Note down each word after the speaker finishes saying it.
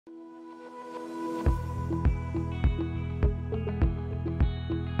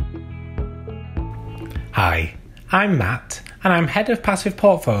Hi, I'm Matt and I'm Head of Passive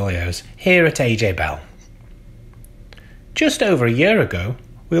Portfolios here at AJ Bell. Just over a year ago,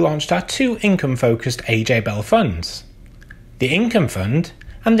 we launched our two income-focused AJ Bell funds, the Income Fund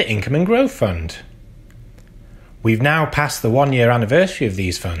and the Income and Growth Fund. We've now passed the 1-year anniversary of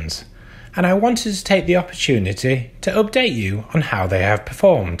these funds, and I wanted to take the opportunity to update you on how they have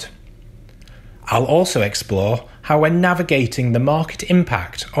performed. I'll also explore how we're navigating the market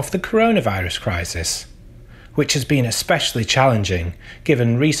impact of the coronavirus crisis, which has been especially challenging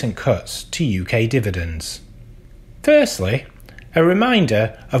given recent cuts to UK dividends. Firstly, a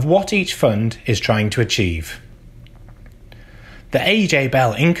reminder of what each fund is trying to achieve. The AJ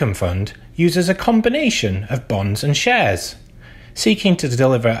Bell Income Fund uses a combination of bonds and shares, seeking to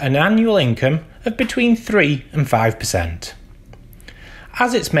deliver an annual income of between 3 and 5%.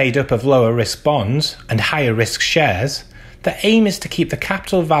 As it's made up of lower risk bonds and higher risk shares, the aim is to keep the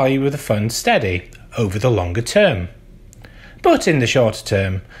capital value of the fund steady over the longer term. But in the shorter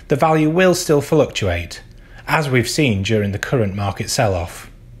term, the value will still fluctuate, as we've seen during the current market sell-off.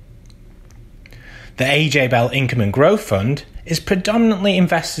 The AJ Bell Income and Growth Fund is predominantly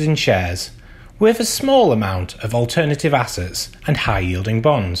invested in shares, with a small amount of alternative assets and high-yielding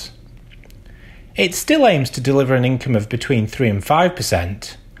bonds. It still aims to deliver an income of between 3 and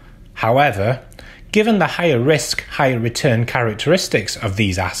 5%. However, given the higher risk, higher return characteristics of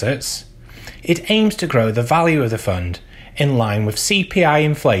these assets, it aims to grow the value of the fund in line with CPI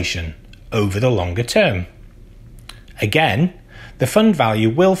inflation over the longer term. Again, the fund value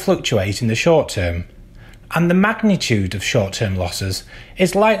will fluctuate in the short term, and the magnitude of short-term losses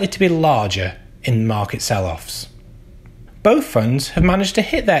is likely to be larger in market sell-offs. Both funds have managed to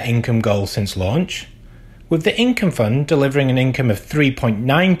hit their income goal since launch, with the Income Fund delivering an income of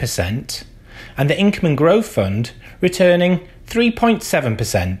 3.9% and the Income and Growth Fund returning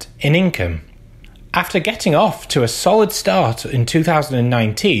 3.7% in income. After getting off to a solid start in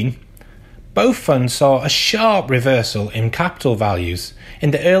 2019, both funds saw a sharp reversal in capital values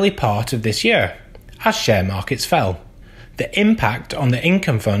in the early part of this year as share markets fell. The impact on the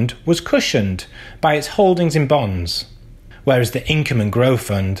Income Fund was cushioned by its holdings in bonds, whereas the Income and Growth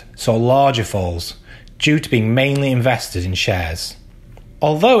Fund saw larger falls due to being mainly invested in shares.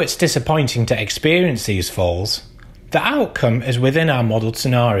 Although it's disappointing to experience these falls, the outcome is within our modelled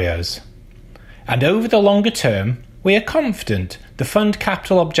scenarios. And over the longer term, we are confident the fund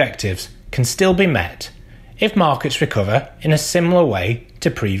capital objectives can still be met if markets recover in a similar way to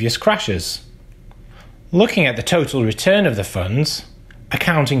previous crashes. Looking at the total return of the funds,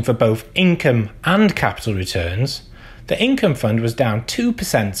 accounting for both income and capital returns, the Income Fund was down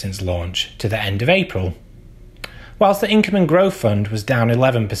 2% since launch to the end of April, whilst the Income and Growth Fund was down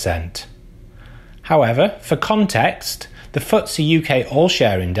 11%. However, for context, the FTSE UK All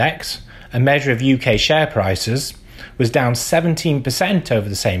Share Index, a measure of UK share prices, was down 17% over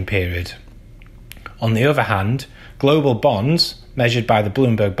the same period. On the other hand, global bonds, measured by the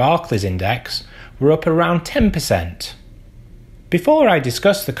Bloomberg Barclays Index, were up around 10%. Before I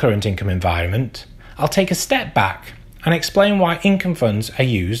discuss the current income environment, I'll take a step back and explain why income funds are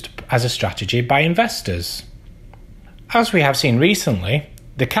used as a strategy by investors. As we have seen recently,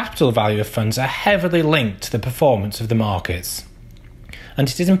 the capital value of funds are heavily linked to the performance of the markets, and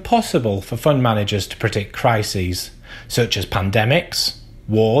it is impossible for fund managers to predict crises such as pandemics,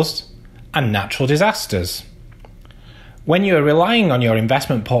 wars, and natural disasters. When you are relying on your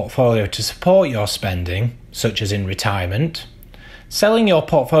investment portfolio to support your spending, such as in retirement, selling your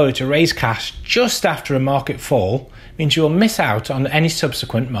portfolio to raise cash just after a market fall means you will miss out on any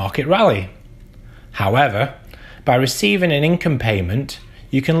subsequent market rally. However, by receiving an income payment,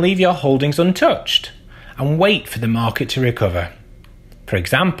 you can leave your holdings untouched and wait for the market to recover. For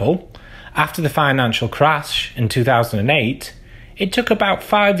example, after the financial crash in 2008, it took about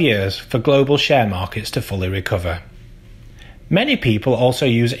 5 years for global share markets to fully recover. Many people also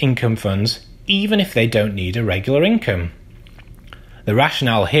use income funds even if they don't need a regular income. The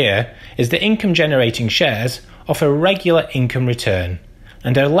rationale here is that income-generating shares offer a regular income return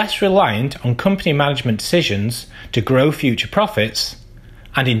and are less reliant on company management decisions to grow future profits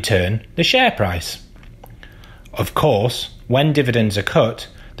and, in turn, the share price. Of course, when dividends are cut,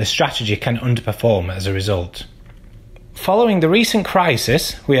 the strategy can underperform as a result. Following the recent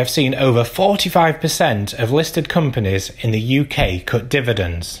crisis, we have seen over 45% of listed companies in the UK cut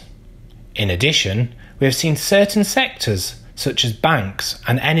dividends. In addition, we have seen certain sectors, such as banks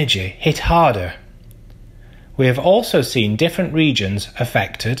and energy, hit harder. We have also seen different regions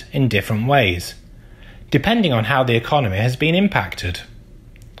affected in different ways, depending on how the economy has been impacted.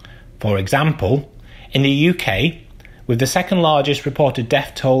 For example, in the UK, with the second largest reported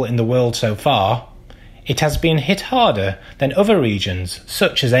death toll in the world so far, it has been hit harder than other regions,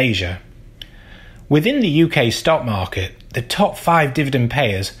 such as Asia. Within the UK stock market, the top 5 dividend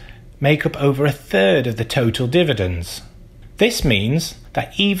payers make up over a third of the total dividends. This means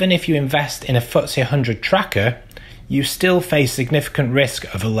that even if you invest in a FTSE 100 tracker, you still face significant risk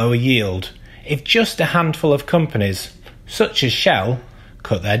of a lower yield if just a handful of companies, such as Shell,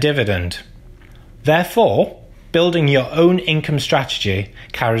 cut their dividend. Therefore, building your own income strategy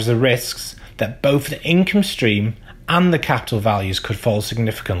carries the risks that both the income stream and the capital values could fall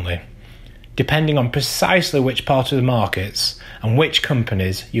significantly, depending on precisely which part of the markets and which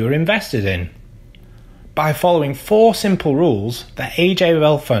companies you are invested in. By following 4 simple rules, the AJ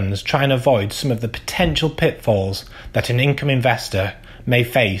Bell funds try and avoid some of the potential pitfalls that an income investor may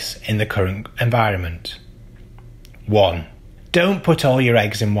face in the current environment. 1. Don't put all your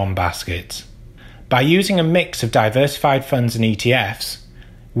eggs in one basket. By using a mix of diversified funds and ETFs,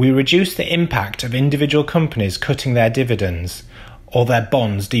 we reduce the impact of individual companies cutting their dividends or their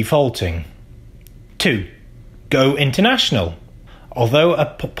bonds defaulting. 2. Go international. Although a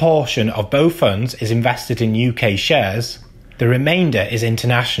proportion of both funds is invested in UK shares, the remainder is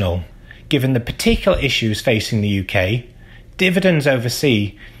international. Given the particular issues facing the UK, dividends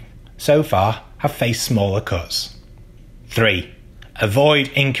overseas so far have faced smaller cuts. 3.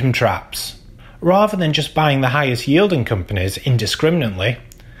 Avoid income traps. Rather than just buying the highest yielding companies indiscriminately,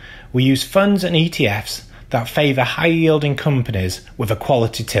 we use funds and ETFs that favour high yielding companies with a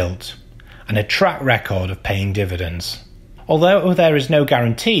quality tilt and a track record of paying dividends. Although there is no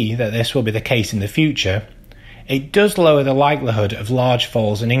guarantee that this will be the case in the future, it does lower the likelihood of large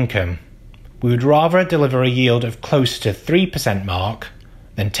falls in income. We would rather deliver a yield of closer to 3% mark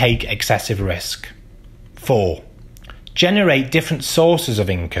than take excessive risk. 4. Generate different sources of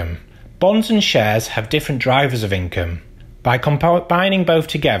income. Bonds and shares have different drivers of income. By combining both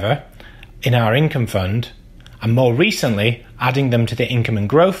together in our income fund, and more recently adding them to the income and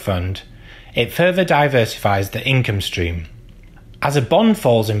growth fund, it further diversifies the income stream. As a bond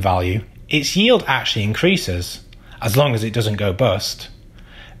falls in value, its yield actually increases, as long as it doesn't go bust.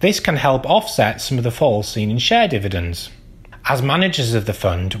 This can help offset some of the falls seen in share dividends. As managers of the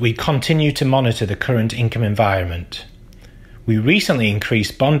fund, we continue to monitor the current income environment. We recently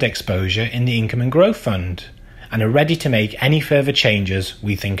increased bond exposure in the income and growth fund, and are ready to make any further changes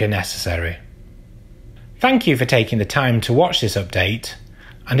we think are necessary. Thank you for taking the time to watch this update,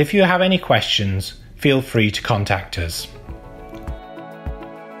 and if you have any questions, feel free to contact us.